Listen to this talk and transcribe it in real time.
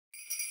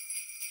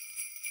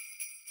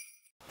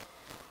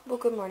Well,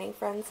 good morning,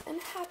 friends,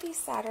 and happy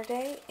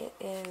Saturday. It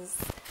is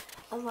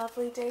a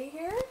lovely day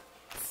here,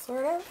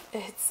 sort of.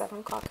 It's 7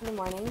 o'clock in the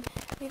morning.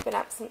 We've been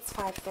up since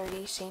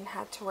 5:30. Shane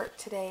had to work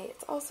today.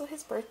 It's also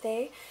his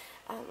birthday,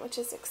 which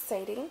is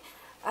exciting.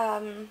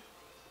 I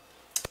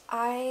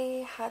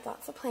had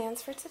lots of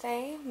plans for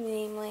today.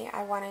 Namely,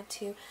 I wanted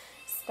to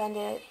spend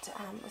it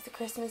with the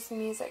Christmas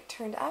music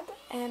turned up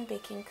and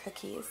baking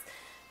cookies.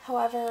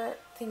 However,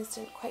 things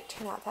didn't quite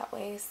turn out that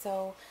way,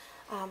 so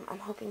I'm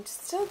hoping to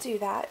still do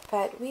that,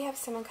 but we have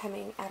someone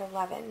coming at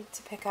 11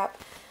 to pick up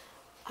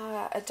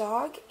a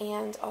dog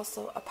and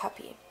also a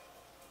puppy.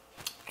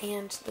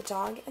 And the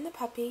dog and the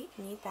puppy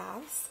need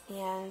baths,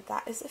 and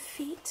that is a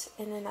feat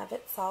in and of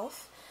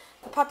itself.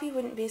 The puppy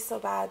wouldn't be so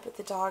bad, but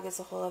the dog is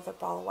a whole other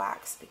ball of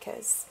wax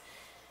because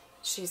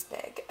she's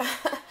big.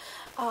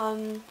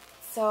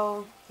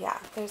 So yeah,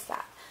 there's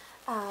that.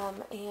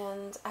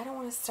 And I don't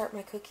want to start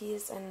my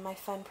cookies and my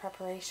fun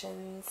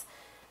preparations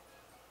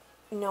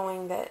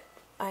knowing that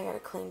I gotta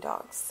clean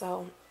dogs.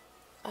 So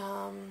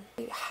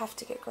we have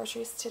to get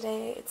groceries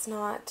today. It's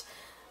not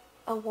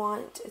a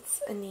want,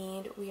 it's a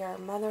need. We are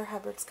Mother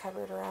Hubbard's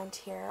cupboard around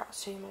here. I'll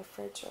show you my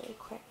fridge really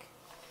quick.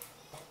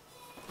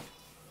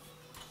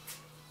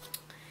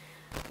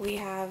 We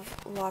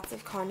have lots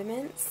of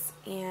condiments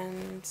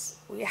and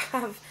we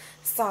have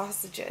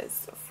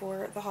sausages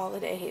for the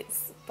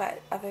holidays,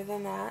 but other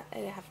than that, I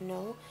have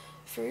no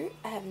fruit,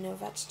 I have no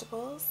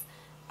vegetables.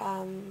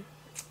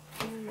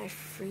 My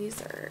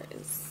freezer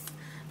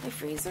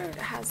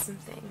has some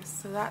things,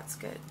 so that's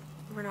good.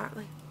 We're not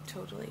like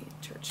totally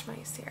church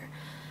mice here.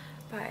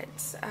 But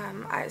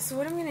so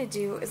what I'm going to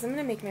do is I'm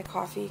going to make my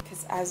coffee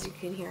because, as you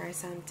can hear, I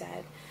sound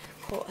dead.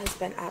 Colt has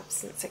been up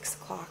since 6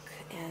 o'clock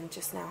and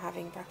just now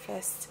having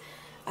breakfast.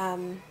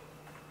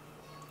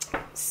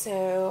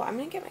 So I'm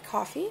going to get my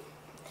coffee.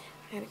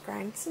 I'm going to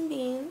grind some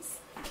beans.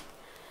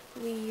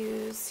 We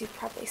use, you've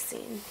probably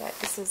seen, but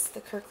this is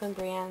the Kirkland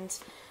brand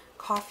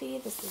coffee.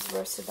 This is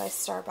roasted by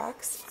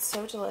Starbucks. It's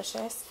so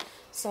delicious.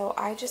 So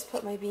I just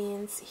put my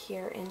beans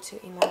here into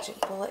a Magic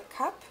Bullet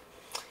cup,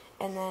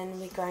 and then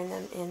we grind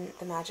them in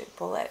the Magic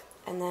Bullet.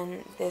 And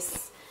then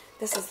this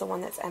is the one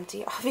that's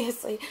empty,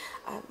 obviously.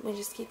 We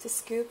just keep the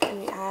scoop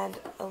and we add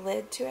a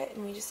lid to it,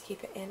 and we just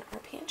keep it in our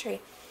pantry.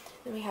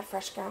 Then we have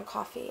fresh ground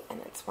coffee, and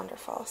it's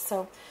wonderful.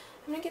 So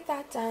I'm going to get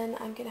that done.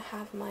 I'm going to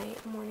have my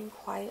morning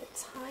quiet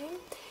time,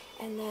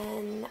 and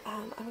then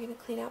I'm going to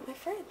clean out my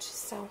fridge.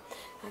 So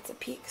that's a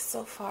peek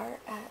so far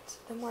at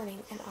the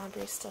morning, and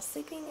Aubrey's still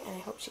sleeping, and I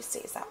hope she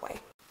stays that way.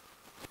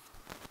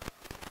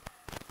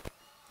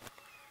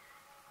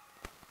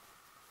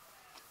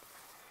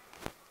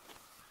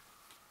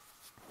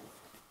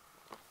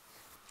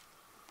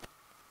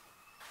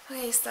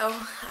 Okay, so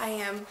I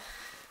am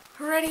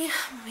ready.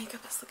 My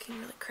makeup is looking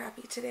really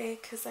crappy today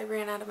because I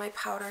ran out of my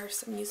powder,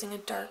 so I'm using a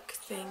dark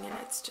thing, and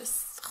it's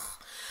just,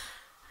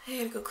 I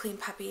gotta go clean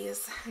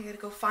puppies. I gotta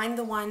go find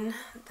the one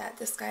that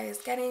this guy is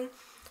getting,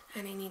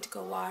 and I need to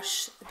go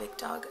wash the big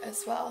dog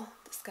as well.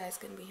 This guy's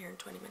gonna be here in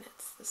 20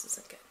 minutes. This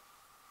isn't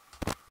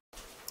good.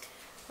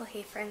 Well,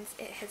 hey friends,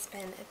 it has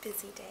been a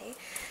busy day.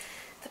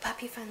 The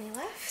puppy finally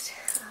left.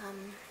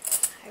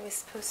 I was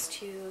supposed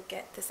to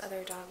get this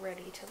other dog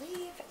ready to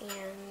leave,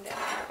 and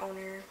our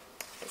owner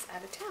is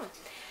out of town.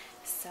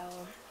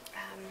 So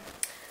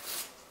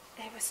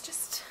it was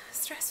just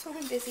stressful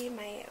and busy.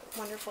 My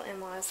wonderful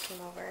in-laws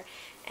came over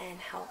and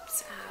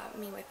helped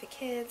me with the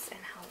kids and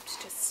helped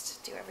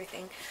just do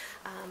everything.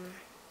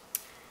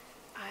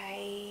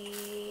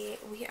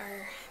 We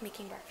are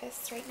making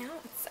breakfast right now.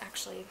 It's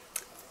actually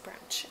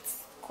brunch.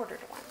 It's 1:45.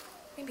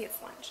 Maybe it's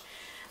lunch.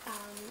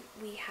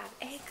 We have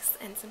eggs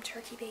and some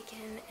turkey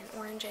bacon and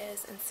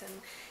oranges and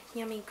some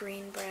yummy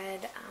green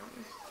bread,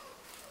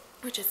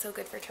 which is so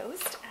good for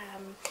toast.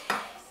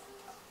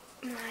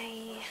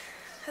 My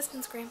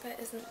husband's grandpa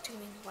isn't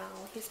doing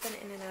well. He's been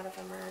in and out of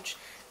Emerge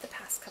the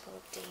past couple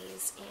of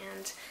days,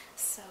 and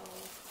so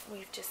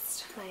we've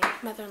just, my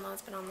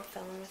mother-in-law's been on the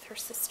phone with her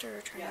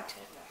sister trying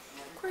to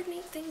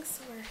coordinate things,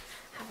 so we're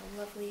having a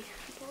lovely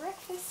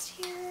breakfast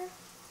here,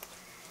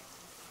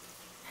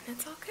 and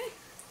it's all good.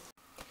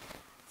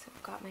 So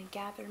I've got my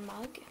gather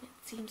mug, and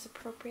it seems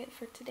appropriate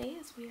for today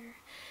as we are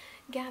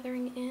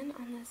gathering in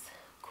on this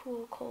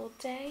cool, cold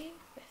day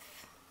with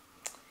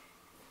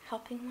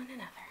helping one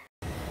another.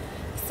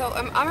 So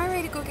I'm on my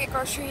way to go get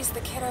groceries.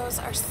 The kiddos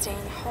are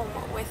staying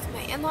home with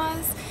my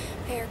in-laws.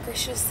 They are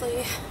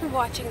graciously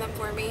watching them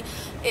for me.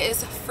 It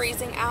is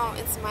freezing out.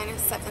 It's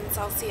 -7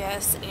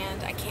 Celsius,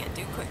 and I can't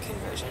do quick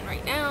conversion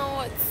right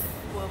now. It's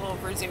a little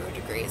over 0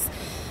 degrees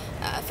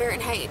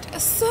Fahrenheit.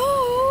 So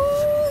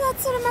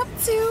that's what I'm up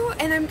to.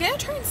 And I'm going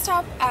to try and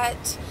stop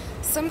at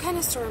some kind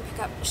of store and pick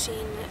up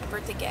Shane a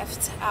birthday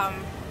gift.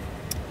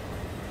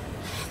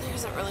 There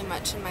isn't really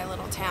much in my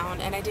little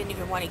town, and I didn't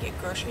even want to get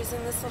groceries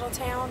in this little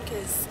town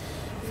because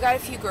we've got a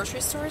few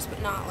grocery stores, but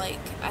not like,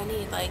 I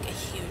need like a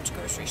huge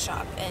grocery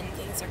shop, and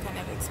things are kind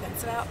of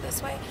expensive out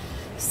this way.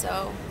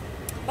 So,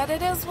 but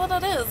it is what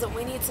it is, and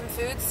we need some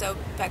food, so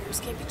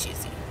beggars can't be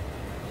choosy.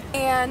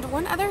 And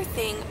one other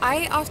thing,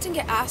 I often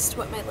get asked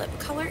what my lip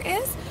color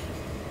is.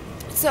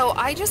 So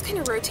I just kind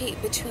of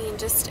rotate between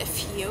just a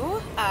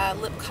few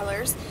lip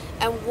colors,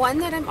 and one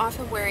that I'm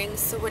often wearing,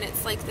 so when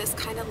it's like this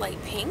kind of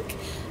light pink,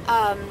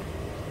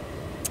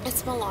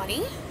 it's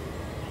Milani,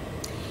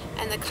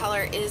 and the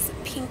color is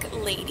Pink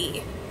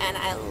Lady, and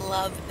I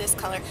love this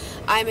color.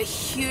 I'm a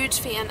huge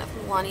fan of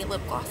Milani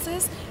lip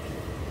glosses.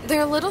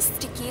 They're a little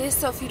sticky,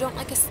 so if you don't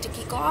like a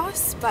sticky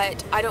gloss,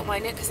 but I don't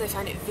mind it because I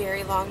find it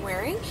very long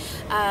wearing,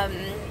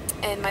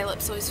 and my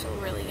lips always feel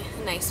really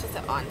nice with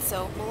it on.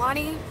 So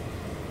Milani,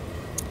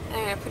 and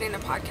I'm going to put in a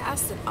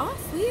podcast, and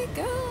off we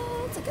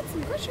go to get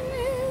some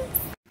groceries.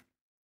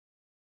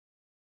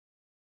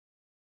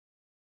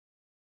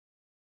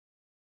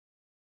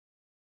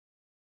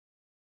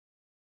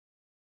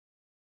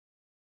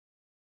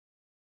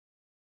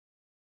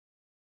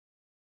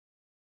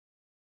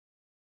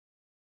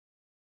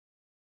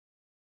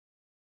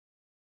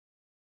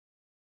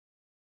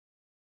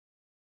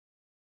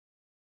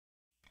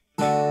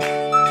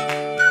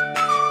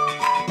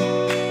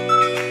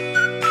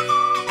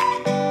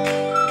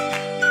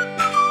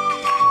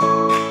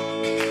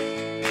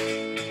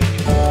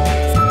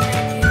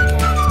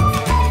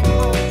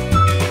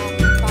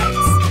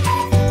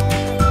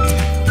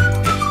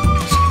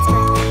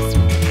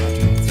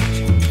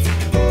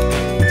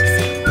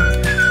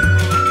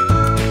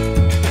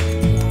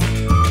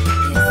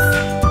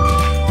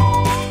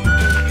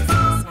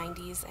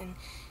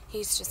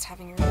 He's just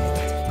having a really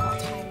difficult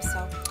time,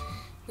 so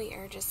we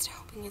are just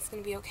hoping it's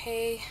going to be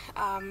okay.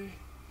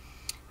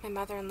 My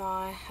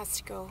mother-in-law has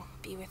to go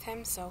be with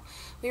him, so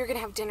we were going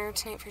to have dinner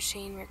tonight for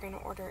Shane. We were going to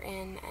order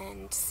in,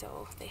 and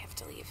so they have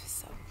to leave.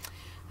 So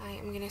I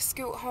am going to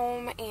scoot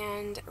home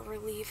and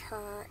relieve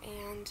her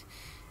and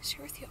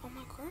share with you all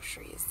my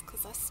groceries,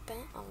 because I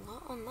spent a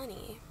lot of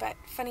money. But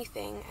funny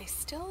thing, I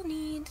still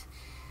need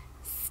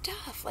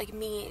stuff like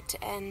meat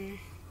and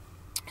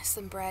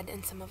some bread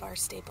and some of our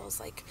staples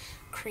like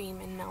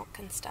cream and milk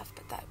and stuff,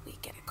 but that we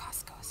get at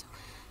Costco. So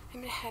I'm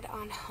gonna head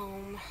on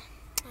home.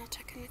 I'll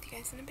check in with you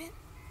guys in a bit.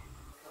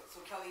 So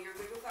Kelly, you're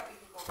good with that? We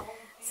can go home.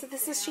 So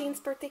this is Shane's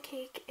birthday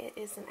cake. It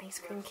is an ice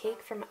cream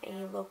cake from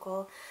a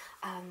local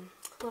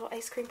little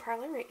ice cream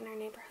parlor right in our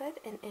neighborhood,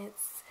 and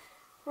it's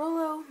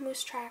Rolo,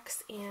 Moose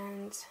Tracks,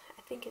 and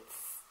I think it's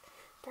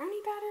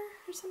brownie batter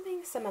or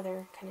something, some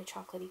other kind of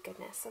chocolatey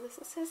goodness. So this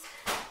is his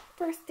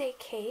birthday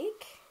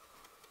cake.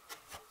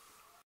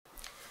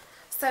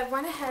 So I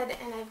went ahead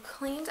and I've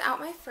cleaned out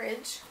my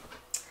fridge,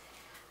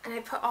 and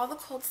I put all the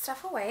cold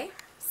stuff away.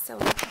 So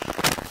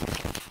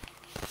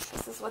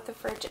this is what the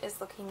fridge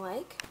is looking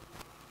like.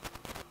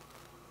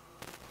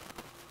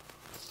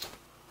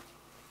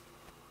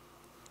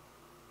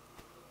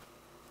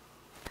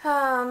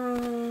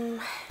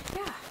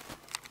 Yeah,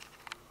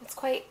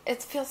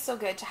 it feels so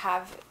good to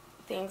have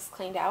things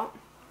cleaned out.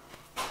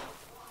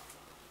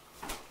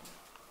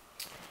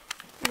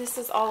 This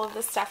is all of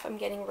the stuff I'm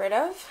getting rid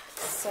of,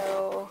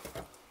 so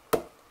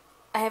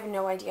I have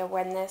no idea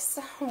when this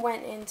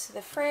went into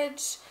the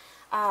fridge.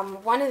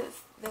 One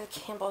of the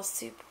Campbell's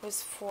soup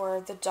was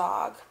for the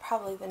dog,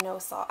 probably the no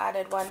salt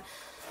added one.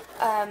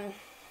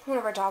 One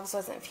of our dogs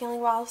wasn't feeling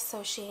well,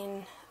 so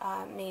Shane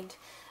made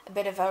a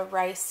bit of a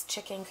rice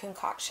chicken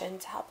concoction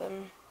to help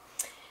him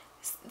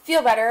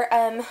feel better.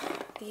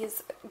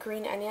 These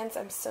green onions,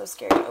 I'm so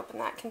scared to open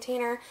that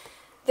container.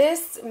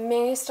 This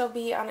may still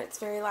be on its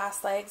very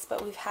last legs,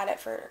 but we've had it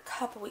for a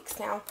couple weeks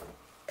now.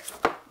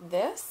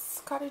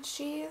 This cottage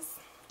cheese,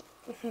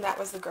 that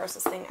was the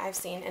grossest thing I've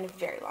seen in a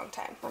very long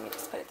time. Let me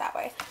just put it that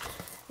way.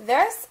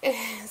 This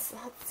is,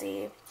 let's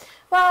see,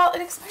 well,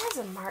 it expires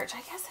in March.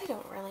 I guess I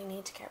don't really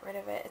need to get rid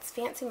of it. It's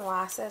fancy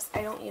molasses.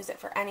 I don't use it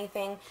for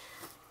anything.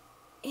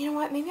 You know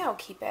what? Maybe I'll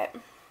keep it.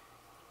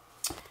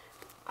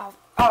 I'm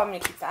going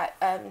to keep that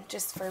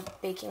just for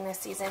baking this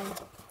season.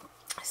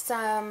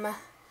 Some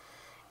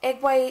egg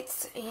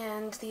whites,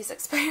 and these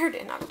expired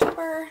in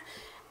October.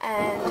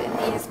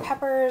 And these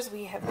peppers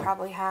we have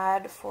probably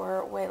had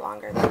for way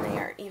longer than they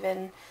are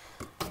even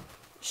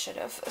should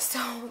have.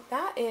 So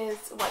that is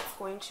what's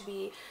going to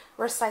be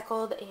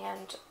recycled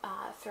and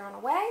thrown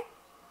away.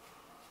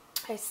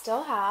 I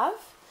still have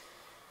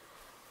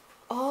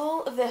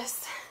all of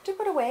this to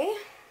put away,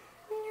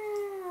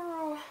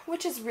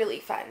 which is really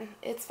fun.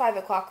 It's 5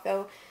 o'clock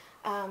though.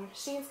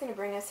 Shane's going to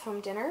bring us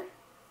home dinner.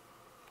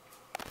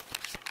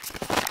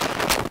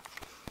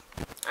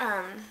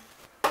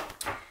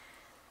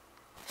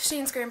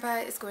 Shane's grandpa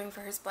is going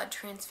for his blood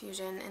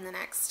transfusion in the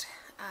next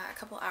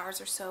couple hours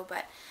or so,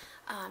 but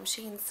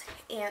Shane's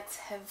aunts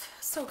have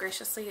so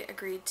graciously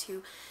agreed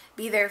to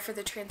be there for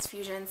the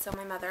transfusion, so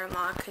my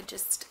mother-in-law could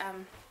just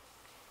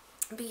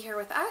be here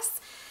with us.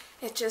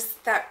 It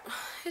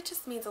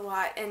just means a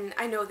lot, and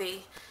I know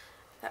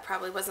that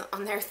probably wasn't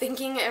on their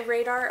thinking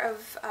radar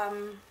of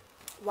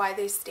why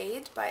they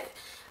stayed, but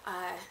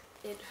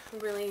it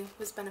really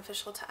was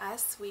beneficial to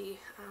us. We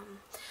are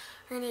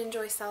going to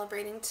enjoy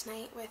celebrating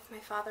tonight with my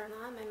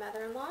father-in-law and my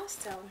mother-in-law,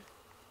 so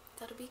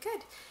that'll be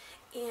good.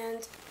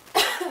 And,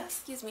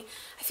 excuse me,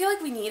 I feel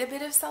like we need a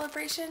bit of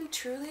celebration,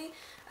 truly.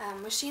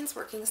 With Shane's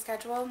working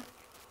schedule,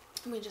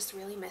 we just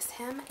really miss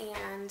him,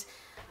 and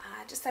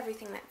just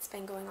everything that's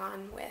been going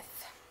on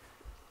with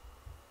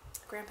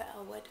Grandpa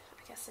Elwood,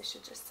 I guess I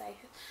should just say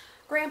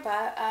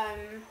Grandpa.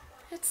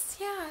 It's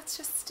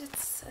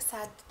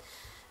a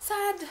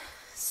sad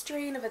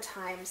strain of a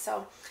time.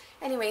 So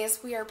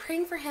anyways, we are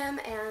praying for him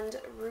and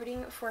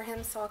rooting for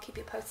him, so I'll keep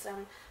you posted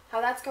on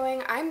how that's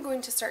going. I'm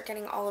going to start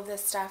getting all of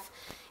this stuff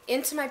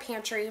into my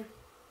pantry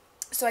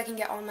so I can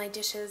get all my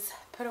dishes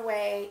put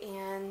away,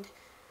 and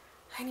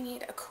I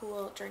need a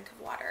cool drink of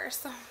water,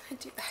 so I'm going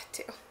to do that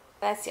too.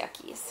 That's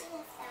yuckies.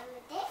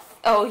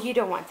 Oh, you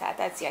don't want that.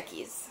 That's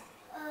yuckies.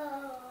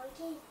 Oh,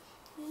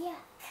 yuck.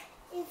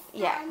 Is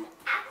Yeah. that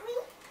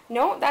apple?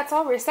 No, that's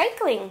all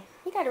recycling.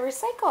 You got to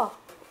recycle.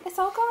 It's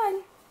all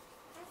gone.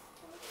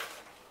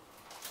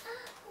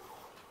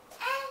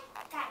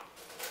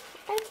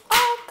 It's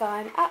all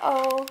gone.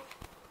 Uh-oh.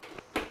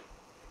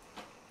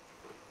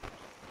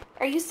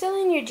 Are you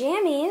still in your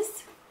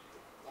jammies?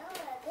 No, a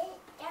bit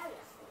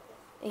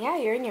dinosaur. Yeah,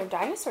 you're in your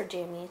dinosaur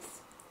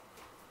jammies.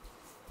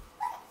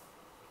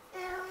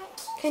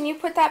 Can you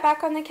put that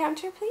back on the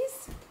counter,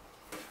 please?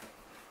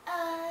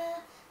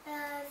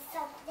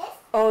 Some this.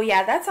 Oh,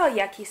 yeah, that's all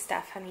yucky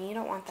stuff, honey. You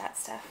don't want that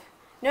stuff.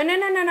 No, no,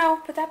 no, no, no.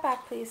 Put that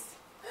back, please.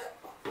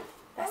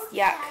 That's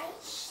yuck.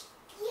 Yucky.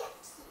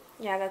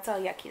 Yeah, that's all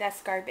yucky.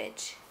 That's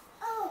garbage.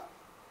 Oh,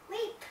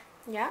 wait.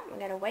 Yeah, we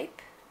gotta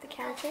wipe the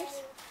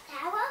counters.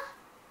 Power?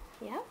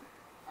 Yep.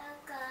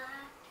 Okay.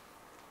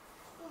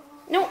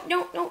 No,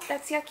 no, no.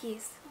 That's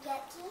yuckies.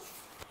 Yuckies.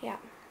 Yeah.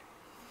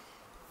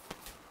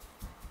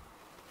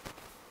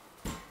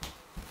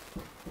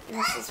 And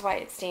this is why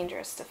it's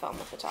dangerous to film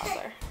with a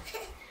toddler.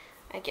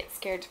 I get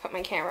scared to put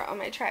my camera on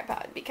my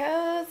tripod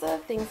because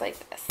of things like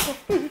this.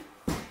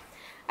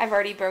 I've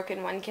already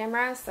broken one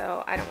camera,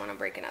 so I don't want to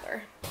break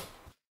another.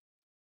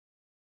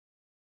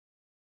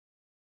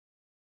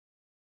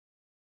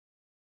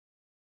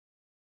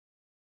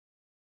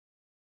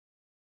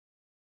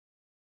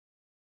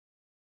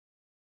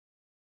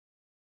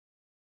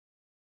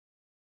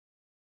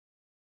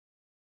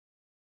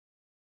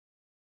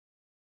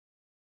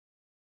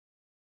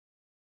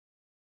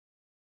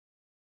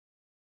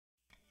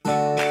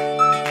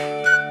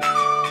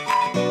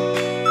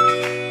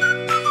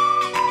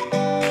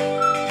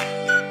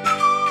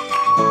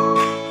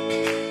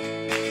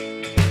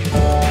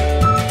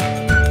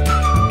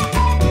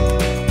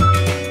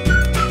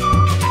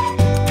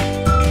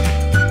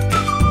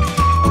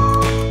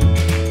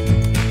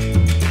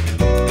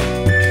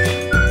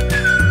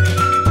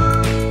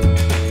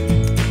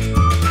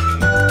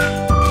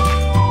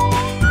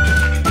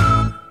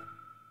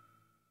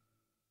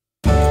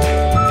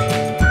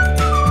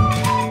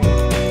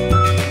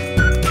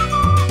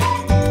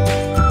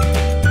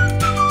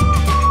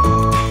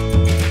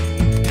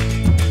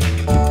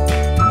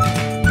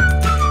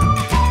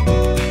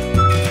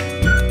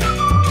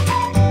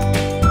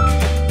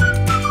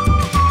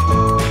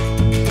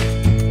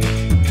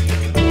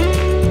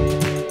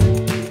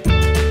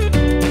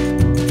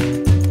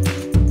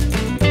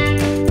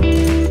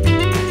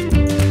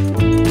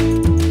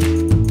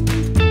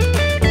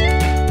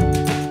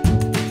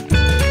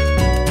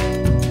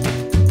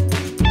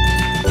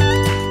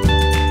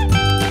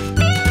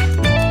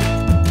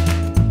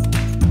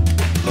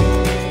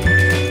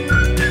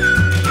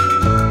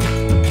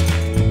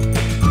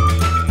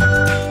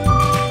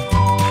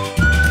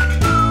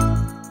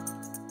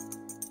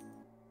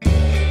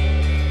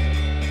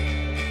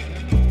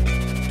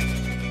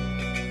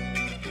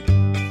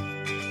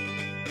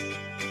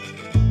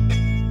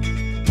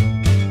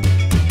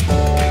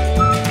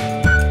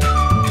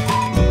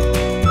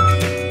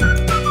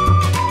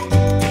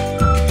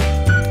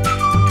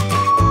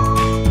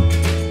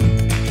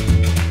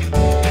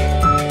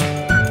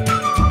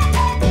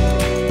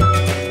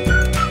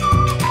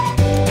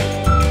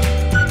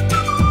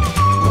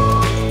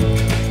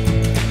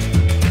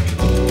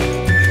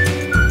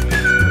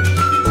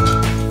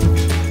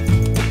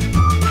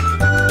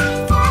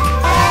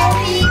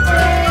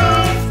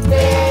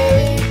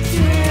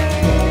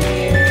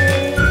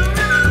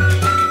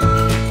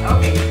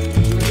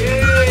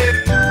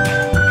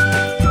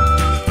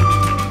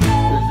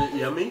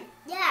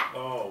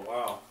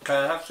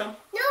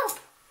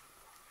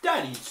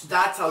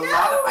 That's a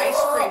lot of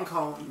ice cream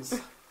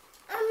cones.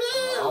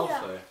 I'll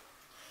say.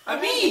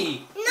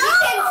 Ami! No! You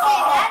can say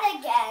that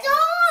again.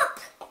 Stop!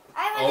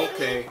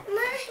 Okay.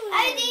 I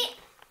need...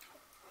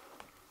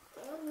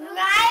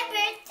 My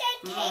birthday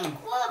cake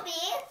will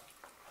be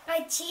a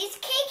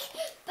cheesecake,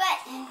 but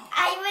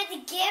I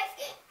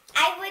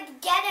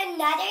would get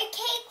another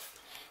cake,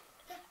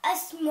 a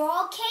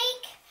small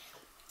cake,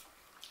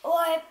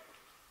 or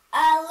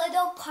a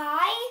little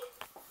pie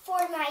for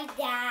my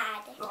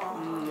dad.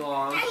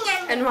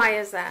 And why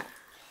is that?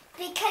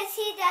 Because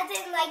he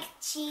doesn't like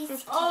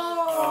cheesecake.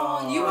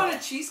 Oh, you want a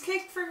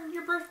cheesecake for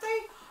your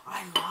birthday?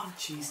 I love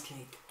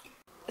cheesecake.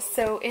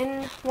 So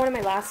in one of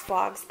my last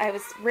vlogs, I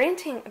was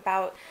ranting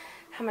about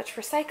how much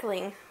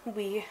recycling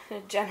we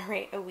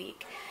generate a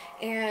week.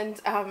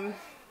 And I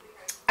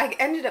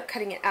ended up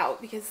cutting it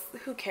out because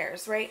who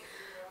cares, right?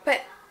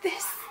 But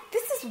this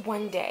This is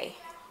one day.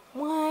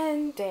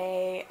 One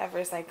day of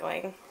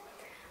recycling.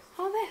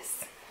 All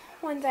this.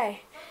 One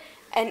day.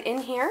 And in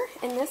here,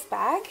 in this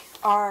bag,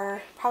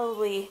 are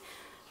probably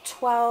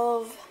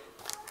 12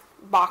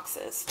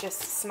 boxes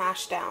just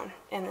smashed down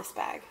in this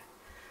bag.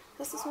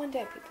 This is one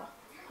day, people.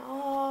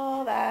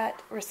 All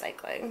that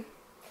recycling.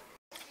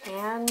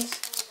 And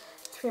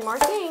 3 more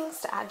things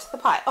to add to the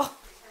pile.